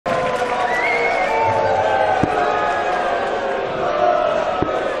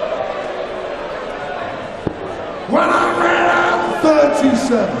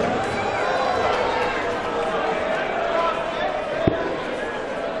27.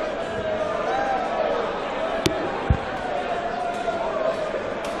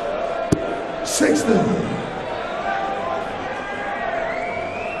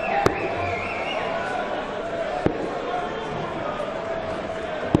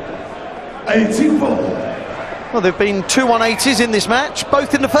 Well, there have been two 180s in this match,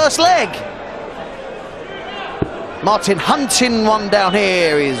 both in the first leg. Martin hunting one down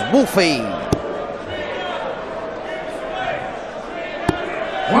here is Wolfie.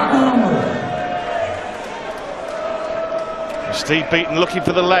 Steve Beaton looking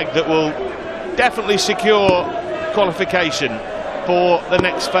for the leg that will definitely secure qualification for the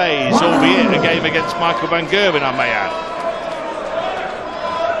next phase, albeit a game against Michael van Gerwen, I may add.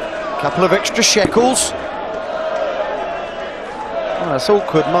 Couple of extra shekels. Oh, that's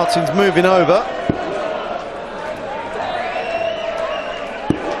awkward. Martin's moving over.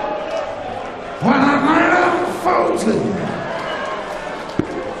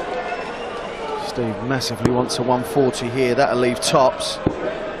 Steve massively wants a 140 here. That'll leave tops.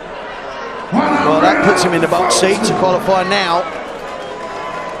 Well, that puts him in the box seat to qualify now.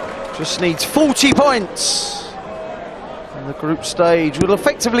 Just needs 40 points. And the group stage will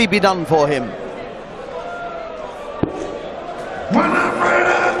effectively be done for him.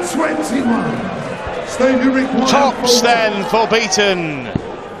 121. Tops then for Beaton.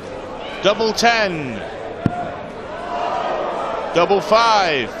 Double 10. Double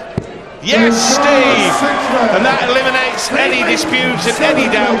 5. Yes, Steve! And that eliminates any dispute and any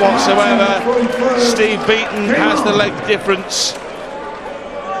doubt whatsoever. Steve Beaton has the leg difference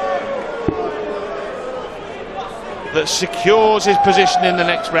that secures his position in the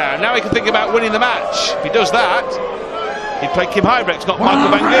next round. Now he can think about winning the match. If he does that, he'd play Kim Huybrechts, not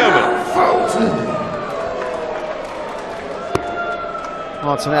Michael van Gerwen.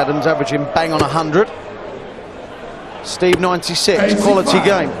 Martin Adams averaging bang on 100. Steve 96, quality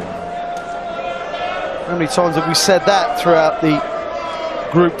game. How many times have we said that throughout the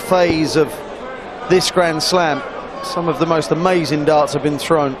group phase of this Grand Slam? Some of the most amazing darts have been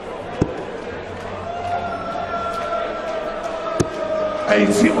thrown.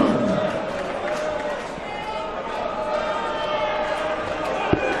 81.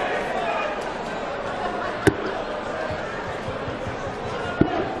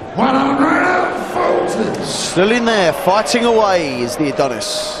 Still in there, fighting away is the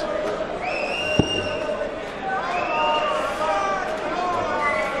Adonis.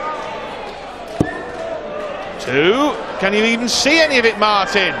 Two. Can you even see any of it,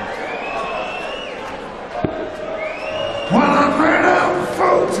 Martin?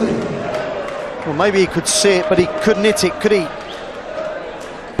 140. Well, maybe he could see it, but he couldn't hit it, could he?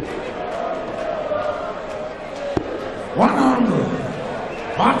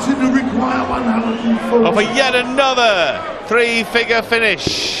 100. Martin to require 140. Oh, for yet another three-figure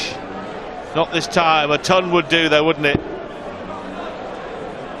finish. Not this time. A ton would do, though, wouldn't it?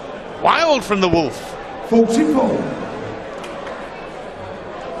 Wild from the Wolf. 44.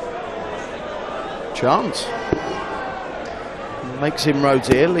 Chance. Makes inroads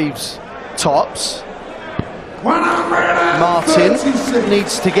here, leaves tops. Martin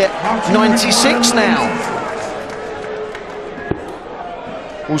needs to get 96 now.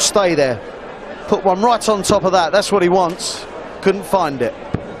 Will stay there. Put one right on top of that. That's what he wants. Couldn't find it.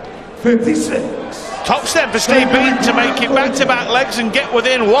 56. Tops then for Steve Beaton to make it back-to-back legs and get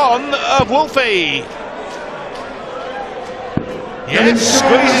within one of Wolfie. Yes,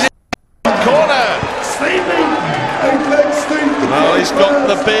 squeezes it in the corner. Well, he's got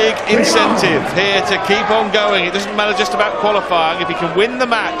the big incentive here to keep on going. It doesn't matter just about qualifying. If he can win the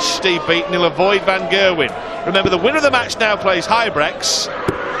match, Steve Beaton, he'll avoid van Gerwen. Remember, the winner of the match now plays Huybrechts.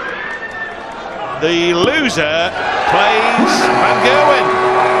 The loser plays van Gerwen.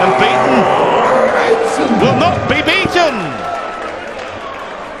 And Beaton will not be beaten.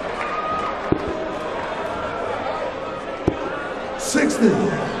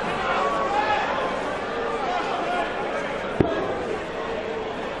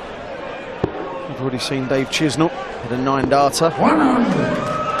 We've already seen Dave Chisnell with a 9-darter.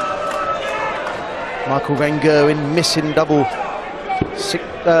 100. Michael van Gerwen missing double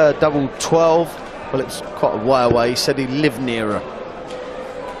 12. Well, it's quite a way away. He said he lived nearer.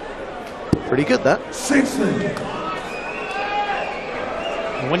 Pretty good, that. 60.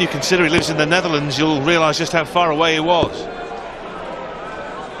 When you consider he lives in the Netherlands, you'll realise just how far away he was.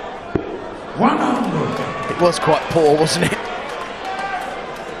 100. It was quite poor, wasn't it?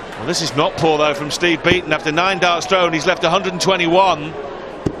 Well, this is not poor, though, from Steve Beaton. After 9 darts thrown, he's left 121.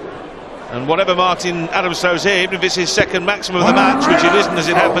 And whatever Martin Adams throws here, even if it's his second maximum of the match, which it isn't as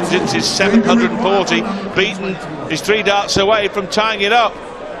it happens, it's his 740. Beaton is 3 darts away from tying it up.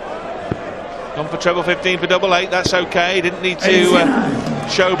 Gone for treble 15 for double 8, that's okay. Didn't need to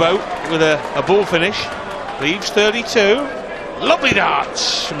showboat with a ball finish. Leaves 32. Lovely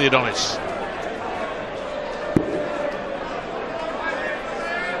darts from the Adonis.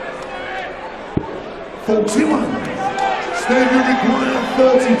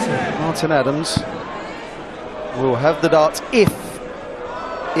 Martin Adams will have the darts if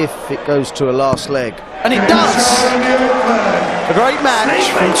it goes to a last leg. And it does! A great match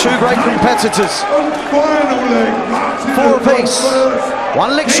from 2 great competitors. 4 apiece.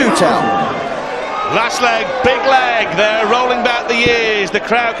 1 leg shootout. Last leg, big leg. They're rolling back the years. The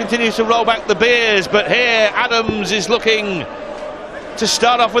crowd continues to roll back the beers, but here Adams is looking to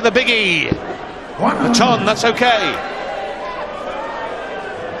start off with a biggie. A ton, that's okay.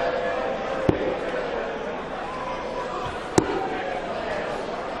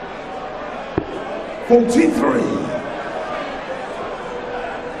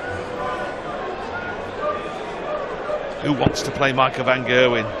 Who wants to play Michael van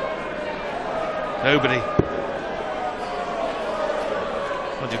Gerwen? Nobody.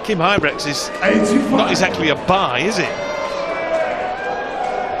 Well, Kim Huybrechts is not exactly a buy, is it?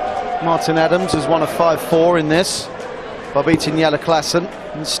 Martin Adams has won a 5-4 in this by beating Jelle Klassen,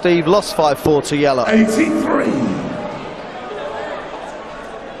 and Steve lost 5-4 to Jelle. 83.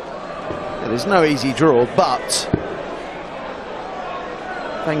 Yeah, there's no easy draw, but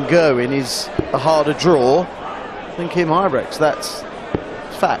Van Gerwen is a harder draw than Kim Huybrechts. That's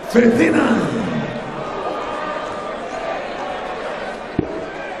fact. 59.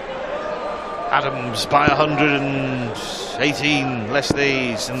 Adams by 118, less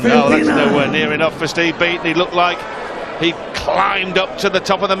these, and no, that's nowhere near enough for Steve Beaton. He looked like he climbed up to the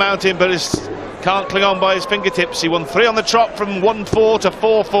top of the mountain, but can't cling on by his fingertips. He won 3 on the trot from 1-4 to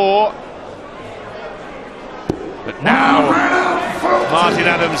 4-4. But now Martin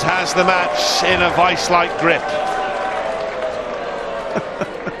Adams has the match in a vice-like grip.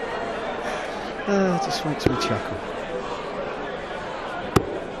 Just makes me chuckle.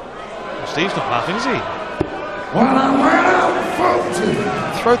 Steve's not laughing, is he?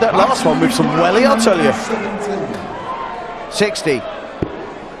 Throw that last one with some welly, I'll tell you. 60.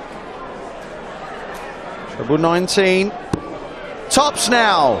 Treble 19. Tops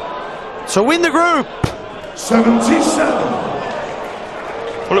now to win the group. 77.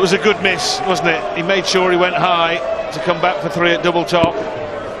 Well, it was a good miss, wasn't it? He made sure he went high to come back for 3 at double top.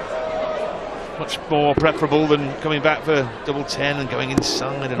 Much more preferable than coming back for double 10 and going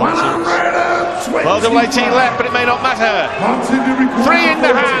inside and all sorts. Well, double 18 left, but it may not matter. 3 in the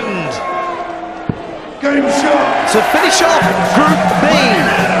hand. Game shot. To finish off Group B,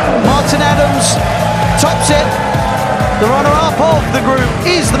 Martin Adams tops it. The runner-up of the group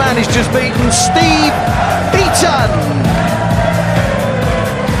is the man who's just beaten, Steve Beaton.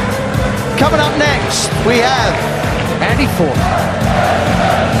 Coming up next, we have Andy Ford.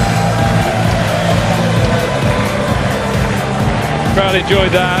 Crowd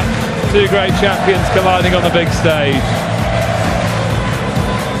enjoyed that. 2 great champions colliding on the big stage.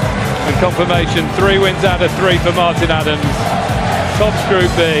 And confirmation, 3 wins out of 3 for Martin Adams. Tops Group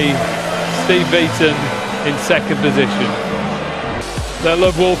B, Steve Beaton in 2nd position. They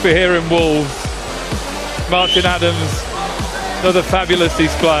love Wolfie here in Wolves. Martin Adams, another fabulous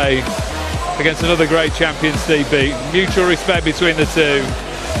display against another great champion, Steve Beaton. Mutual respect between the two.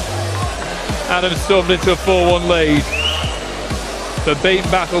 Adams stormed into a 4-1 lead. But Beaton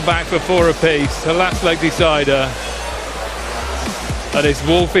battled back for 4 apiece, the last leg decider. And it's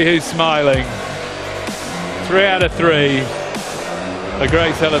Wolfie who's smiling. 3 out of 3. A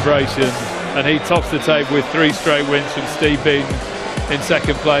great celebration. And he tops the table with 3 straight wins from Steve Beaton in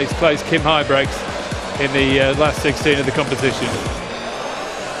 2nd place. Plays Kim Huybrechts in the last 16 of the competition.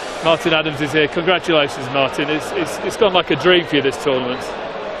 Martin Adams is here. Congratulations, Martin. It's gone like a dream for you, this tournament.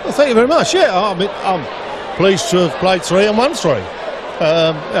 Well, thank you very much. Yeah, I mean, I'm pleased to have played 3 and won 3.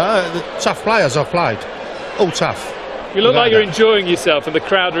 The tough players I've played, all tough. You look like you're enjoying yourself, and the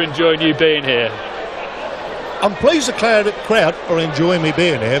crowd are enjoying you being here. I'm pleased the crowd are enjoying me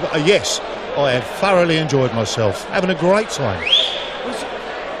being here, but yes, I have thoroughly enjoyed myself, having a great time.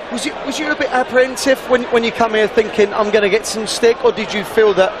 Was you a bit apprehensive when you come here thinking I'm going to get some stick, or did you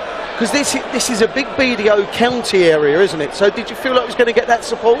feel that, because this is a big BDO county area, isn't it? So did you feel like it was going to get that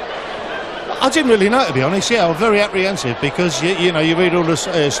support? I didn't really know, to be honest. Yeah, I'm very apprehensive because you know you read all this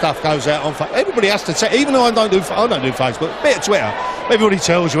stuff goes out on. Everybody has to say, even though I don't do Facebook, a bit of Twitter. Everybody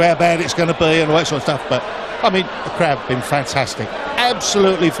tells you how bad it's going to be and all that sort of stuff. But I mean, the crowd have been fantastic,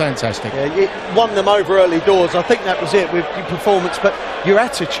 absolutely fantastic. Yeah, you won them over early doors. I think that was it with your performance, but your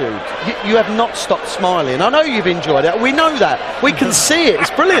attitude. You have not stopped smiling. I know you've enjoyed it. We know that. We can see it. It's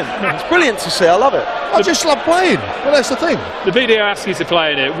brilliant. It's brilliant to see. I love it. I just love playing. Well, that's the thing. The BDO asked you to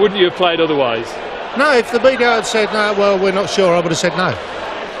play in it. Wouldn't you have played otherwise? No, if the BDO had said no, well, we're not sure, I would have said no.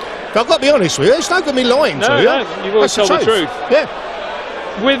 But I've got to be honest with you. It's no good me lying to you. No, you've always told the truth. Yeah.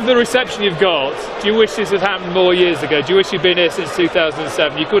 With the reception you've got, do you wish this had happened more years ago? Do you wish you'd been here since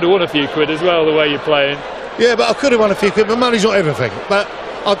 2007? You could have won a few quid as well, the way you're playing. Yeah, but I could have won a few quid, but money's not everything. But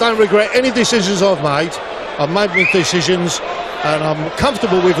I don't regret any decisions I've made. I've made my decisions, and I'm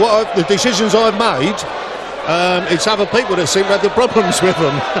comfortable with the decisions I've made. It's other people that seem to have the problems with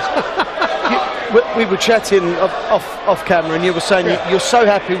them. We were chatting off camera, and you were saying you're so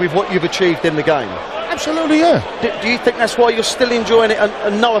happy with what you've achieved in the game. Absolutely, yeah. Do you think that's why you're still enjoying it?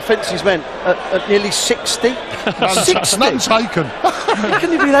 And no offence is meant at nearly 60. 60. None taken. How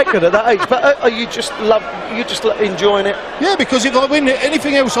can you be that good at that age? But are you just enjoying it? Yeah, because if I win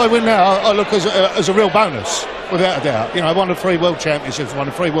anything else I win now, I look as a real bonus, without a doubt. You know, I won the 3 World Championships, won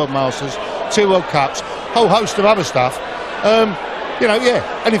the 3 World Masters, 2 World Cups, whole host of other stuff. You know,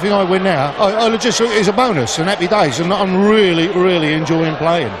 yeah, anything I win now, I just is a bonus and happy days, and I'm really, really enjoying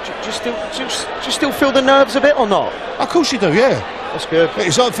playing. Do you still feel the nerves a bit or not? Of course you do, yeah. That's good.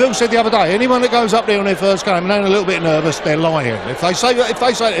 It's like Phil said the other day. Anyone that goes up there on their first game and ain't a little bit nervous, they're lying. If they say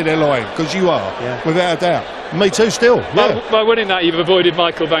it, they're lying, because you are, without a doubt. Me too, still. Yeah. By winning that, you've avoided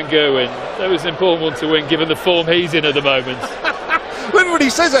Michael van Gerwen. That was an important one to win, given the form he's in at the moment.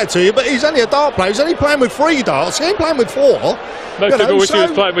 Everybody says that to you, but he's only a dart player. He's only playing with 3 darts. He ain't playing with 4. Most people wish he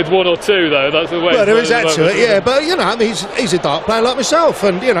was playing with 1 or 2, though. That's the way. Well, there is that to it, yeah. But you know, he's a dart player like myself,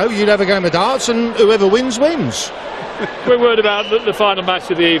 and you know, you'd have a game of darts, and whoever wins wins. Quick word about the final match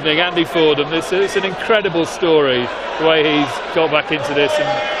of the evening, Andy Fordham. It's an incredible story, the way he's got back into this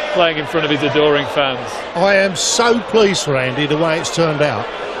and playing in front of his adoring fans. I am so pleased for Andy the way it's turned out.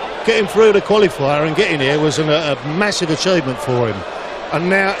 Getting through the qualifier and getting here was a massive achievement for him. And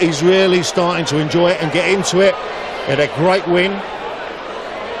now he's really starting to enjoy it and get into it. He had a great win.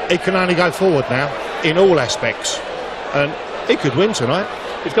 He can only go forward now in all aspects. And he could win tonight.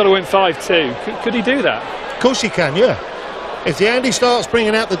 He's got to win 5-2. Could he do that? Of course he can, yeah. If the Andy starts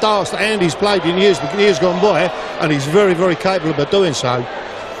bringing out the darts that Andy's played in years gone by, and he's very, very capable of doing so,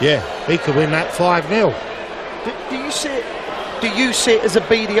 yeah, he could win that 5-0. Do you see it as a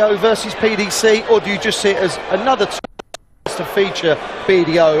BDO versus PDC, or do you just see it as another to feature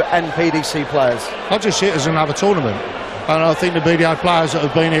BDO and PDC players? I just see it as another tournament, and I think the BDO players that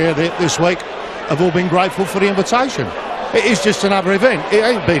have been here this week have all been grateful for the invitation. It is just another event. It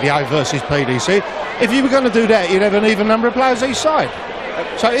ain't BDO versus PDC. If you were going to do that, you'd have an even number of players each side.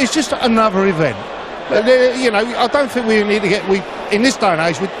 So it's just another event. You know, I don't think we need to get in this day and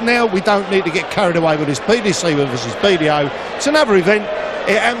age. We don't need to get carried away with this PDC versus BDO. It's another event.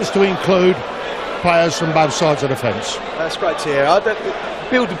 It happens to include players from both sides of the fence. That's great to hear.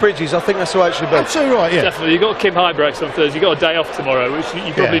 Build the bridges, I think that's the way it should be. Absolutely right, yeah. Definitely. You've got Kim Hybrex on Thursday. You've got a day off tomorrow, which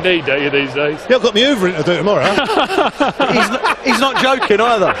you probably need, don't you, these days? Yeah, I've got my hoovering to do tomorrow. he's not joking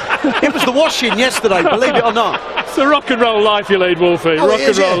either. It was the washing yesterday, believe it or not. It's a rock and roll life you lead, Wolfie. Oh, rock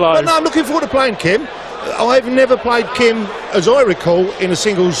and roll life. But no, I'm looking forward to playing Kim. I've never played Kim, as I recall, in a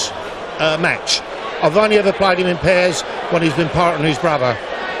singles match. I've only ever played him in pairs when he's been partnering his brother.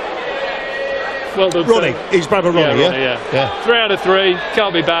 Well done, Ronnie, his brother Ronnie, yeah. 3 out of 3,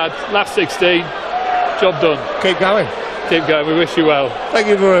 can't be bad. Last 16, job done. Keep going. Keep going, we wish you well. Thank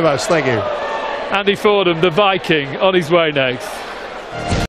you very much, thank you. Andy Fordham, the Viking, on his way next.